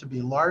lenses to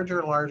be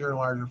larger, larger,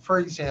 larger. For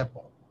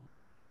example,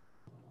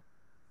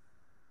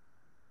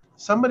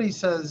 somebody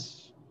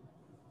says,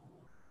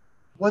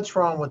 what's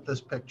wrong with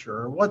this picture?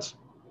 Or what's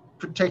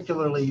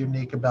particularly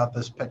unique about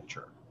this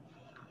picture?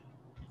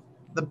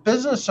 The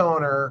business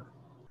owner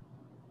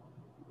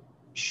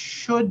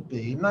should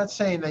be, I'm not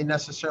saying they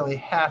necessarily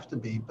have to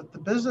be, but the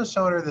business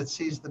owner that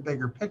sees the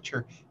bigger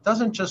picture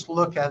doesn't just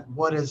look at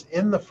what is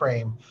in the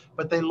frame,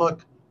 but they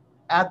look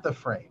at the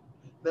frame.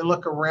 They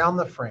look around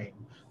the frame.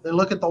 They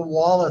look at the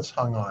wall it's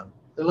hung on.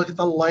 They look at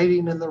the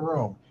lighting in the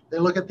room. They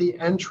look at the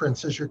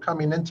entrance as you're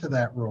coming into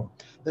that room.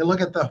 They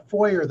look at the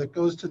foyer that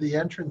goes to the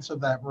entrance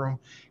of that room,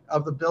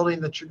 of the building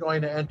that you're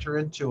going to enter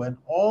into, and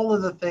all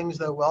of the things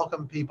that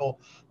welcome people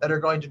that are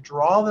going to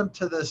draw them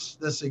to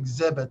this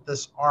exhibit,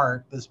 this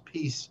art, this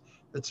piece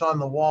that's on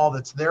the wall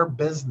that's their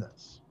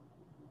business.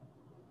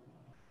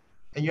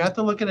 And you have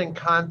to look at it in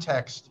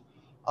context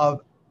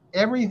of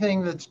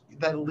everything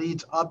that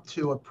leads up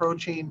to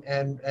approaching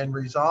and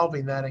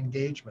resolving that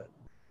engagement.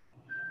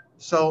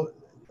 So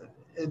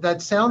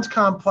that sounds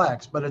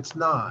complex, but it's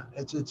not.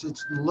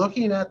 It's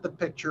looking at the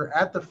picture,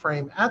 at the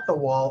frame, at the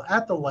wall,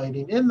 at the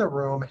lighting, in the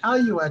room, how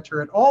you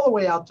enter it, all the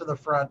way out to the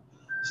front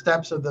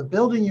steps of the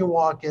building you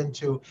walk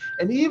into,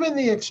 and even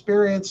the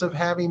experience of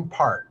having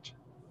parked.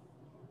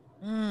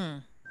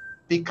 Mm.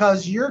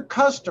 Because your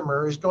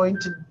customer is going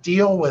to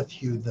deal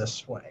with you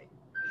this way.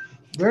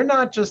 They're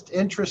not just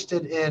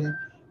interested in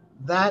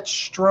that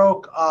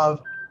stroke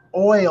of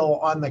oil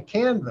on the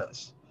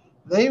canvas.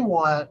 They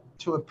want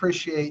to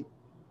appreciate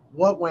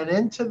what went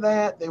into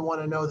that. They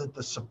want to know that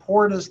the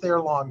support is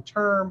there long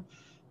term.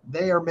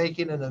 They are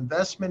making an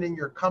investment in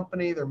your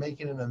company. They're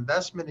making an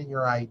investment in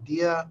your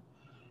idea.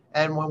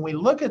 And when we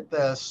look at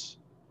this,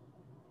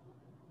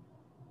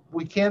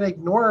 we can't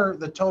ignore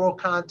the total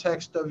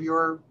context of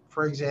your,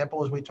 for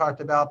example, as we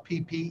talked about,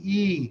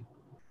 PPE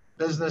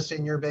business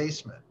in your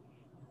basement.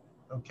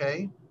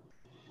 Okay?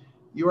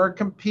 You are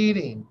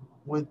competing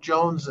with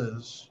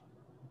Joneses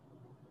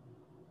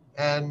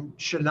and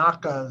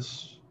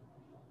Shinakas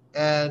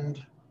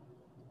and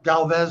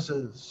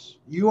Galvezes.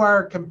 You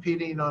are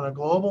competing on a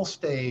global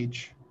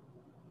stage.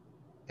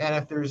 And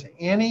if there's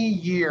any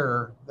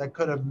year that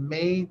could have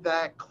made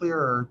that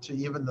clearer to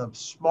even the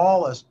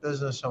smallest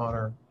business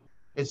owner,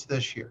 it's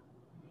this year.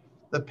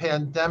 The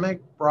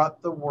pandemic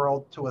brought the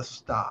world to a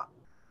stop.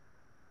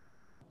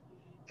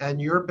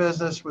 And your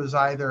business was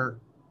either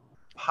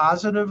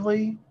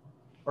positively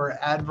or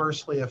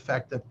adversely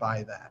affected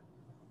by that.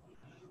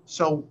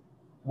 So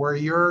were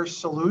your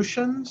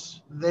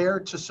solutions there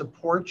to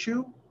support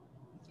you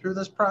through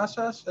this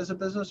process as a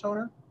business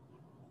owner?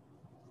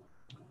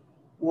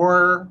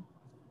 Or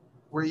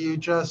were you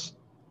just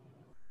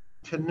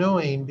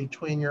canoeing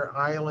between your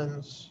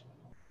islands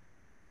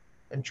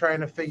and trying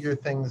to figure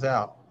things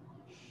out?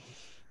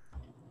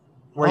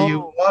 Were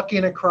you Oh,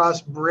 walking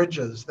across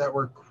bridges that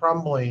were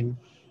crumbling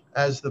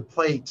as the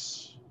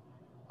plates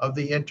of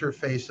the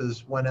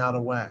interfaces went out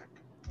of whack?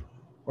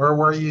 Or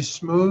were you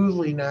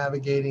smoothly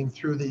navigating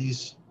through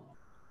these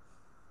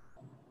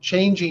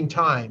changing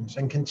times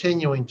and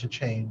continuing to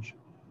change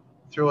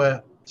through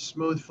a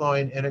smooth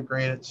flowing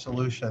integrated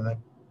solution that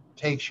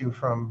takes you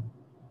from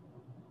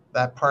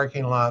that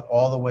parking lot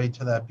all the way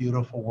to that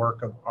beautiful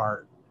work of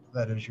art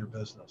that is your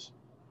business?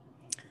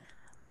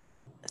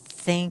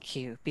 thank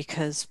you.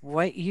 Because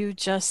what you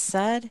just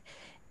said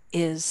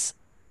is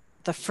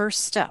the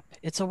first step.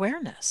 It's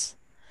awareness.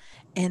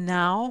 And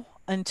now,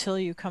 until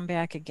you come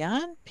back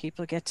again,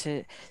 people get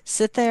to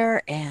sit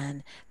there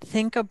and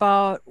think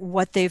about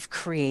what they've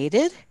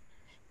created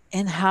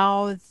and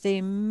how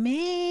they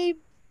may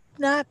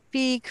not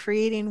be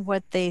creating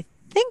what they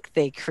think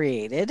they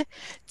created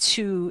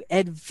to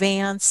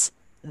advance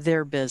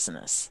their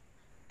business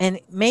and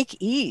make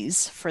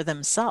ease for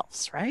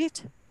themselves,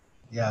 right?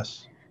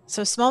 Yes.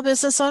 So, small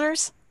business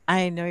owners,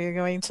 I know you're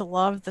going to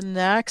love the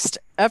next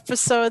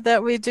episode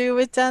that we do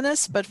with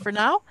Dennis, but for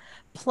now,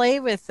 play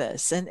with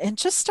this and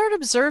just start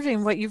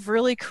observing what you've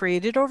really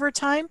created over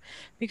time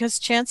because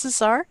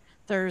chances are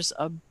there's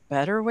a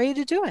better way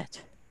to do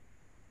it.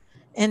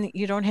 And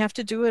you don't have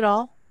to do it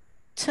all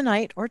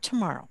tonight or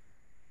tomorrow.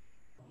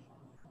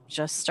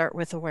 Just start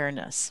with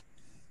awareness.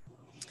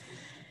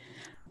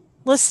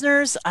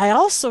 Listeners, I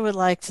also would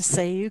like to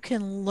say you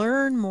can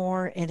learn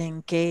more and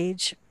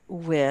engage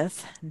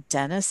with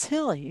Dennis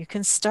Hill. You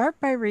can start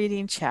by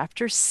reading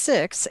chapter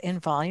 6 in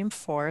volume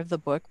 4 of the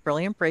book,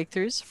 Brilliant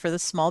Breakthroughs for the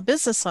Small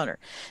Business Owner.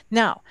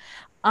 Now,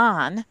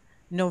 on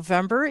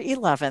November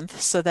 11th,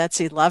 so that's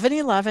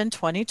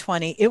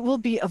 11/11/2020, it will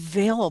be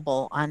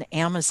available on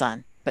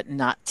Amazon, but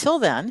not till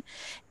then.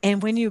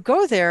 And when you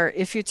go there,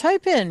 if you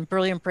type in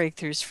Brilliant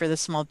Breakthroughs for the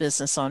Small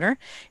Business Owner,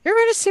 you're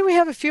going to see we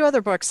have a few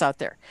other books out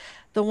there.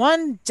 The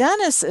one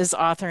Dennis is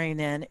authoring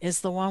in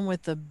is the one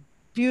with the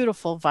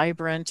beautiful,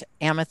 vibrant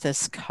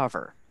amethyst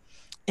cover.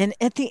 And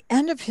at the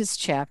end of his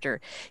chapter,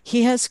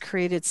 he has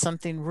created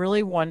something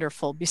really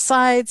wonderful.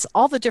 Besides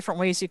all the different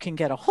ways you can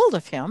get a hold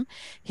of him,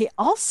 he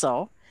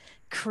also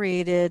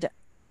created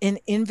an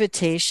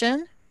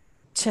invitation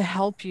to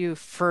help you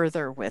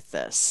further with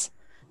this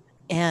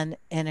and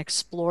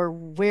explore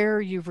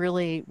where you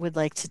really would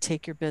like to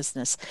take your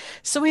business.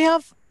 So we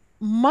have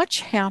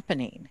much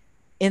happening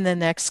in the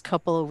next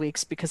couple of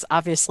weeks because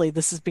obviously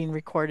this is being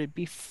recorded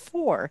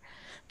before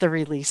the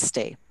release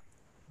date.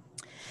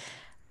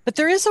 But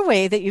there is a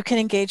way that you can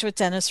engage with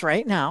Dennis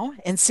right now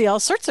and see all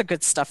sorts of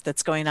good stuff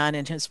that's going on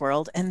in his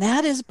world, and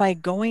that is by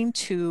going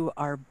to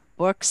our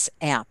books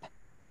app,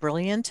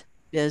 Brilliant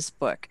Biz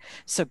Book.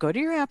 So go to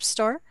your app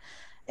store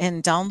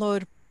and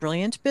download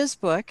Brilliant Biz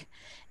Book,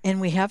 and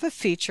we have a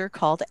feature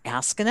called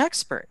Ask an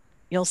Expert.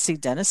 You'll see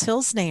Dennis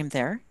Hill's name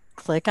there.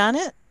 Click on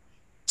it,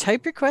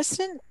 type your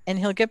question, and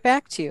he'll get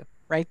back to you.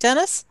 Right,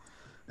 Dennis?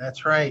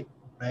 That's right,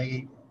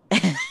 Maggie.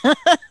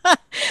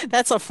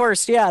 That's a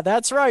first. Yeah,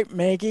 that's right,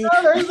 Maggie. No,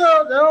 there's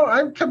no.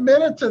 I'm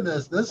committed to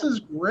this. This is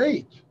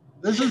great.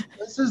 This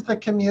is the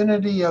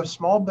community of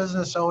small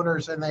business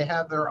owners, and they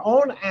have their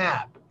own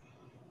app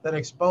that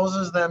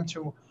exposes them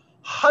to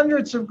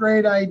hundreds of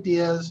great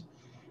ideas,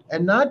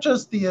 and not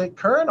just the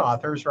current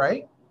authors,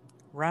 right?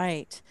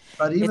 Right.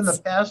 But even the It's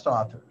past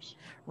authors.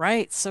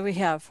 right. So we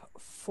have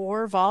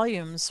 4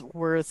 volumes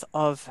worth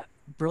of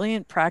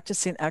Brilliant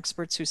Practicing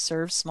Experts Who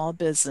Serve Small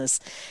Business.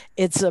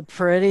 It's a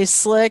pretty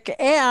slick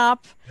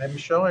app. I'm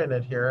showing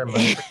it here in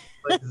my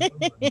pretty slick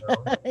Zoom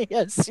window.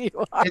 Yes, you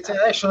It's are.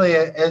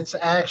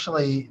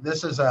 actually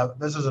this is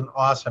an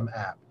awesome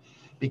app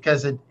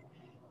because it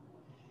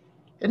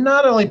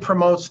not only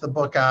promotes the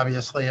book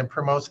obviously and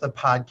promotes the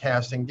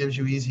podcast and gives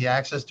you easy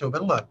access to it,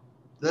 but look,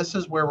 this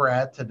is where we're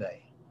at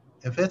today.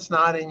 If it's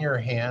not in your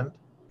hand,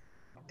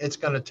 it's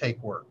going to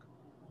take work.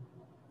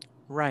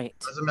 Right.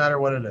 Doesn't matter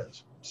what it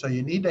is. So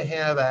you need to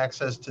have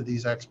access to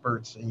these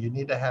experts and you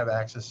need to have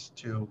access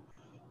to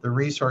the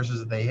resources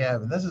that they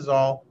have. And this is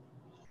all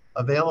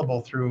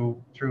available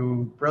through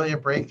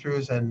Brilliant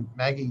Breakthroughs. And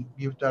Maggie,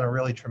 you've done a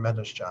really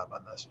tremendous job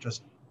on this.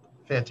 Just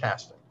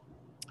fantastic.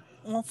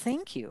 Well,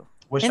 thank you.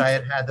 Wish And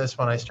I had this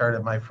when I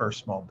started my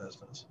first small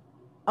business.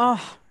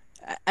 oh,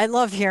 I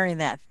love hearing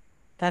that.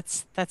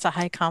 That's a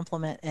high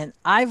compliment, and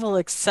I will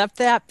accept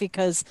that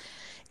because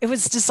it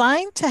was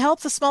designed to help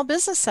the small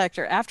business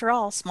sector. After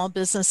all, small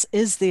business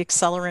is the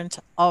accelerant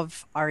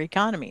of our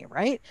economy,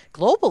 right?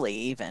 Globally,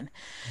 even.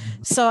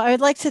 So I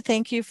would like to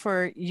thank you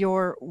for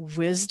your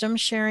wisdom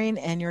sharing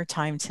and your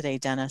time today,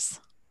 Dennis.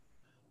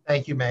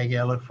 Thank you, Maggie.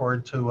 I look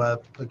forward to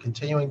the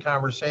continuing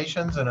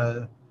conversations and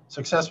a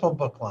successful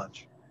book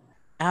launch.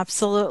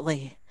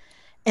 Absolutely.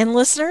 And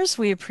listeners,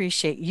 we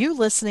appreciate you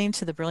listening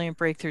to the Brilliant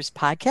Breakthroughs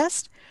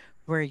podcast,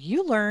 where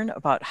you learn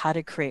about how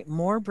to create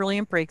more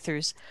brilliant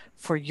breakthroughs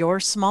for your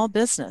small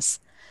business.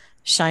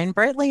 Shine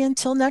brightly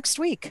until next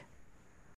week.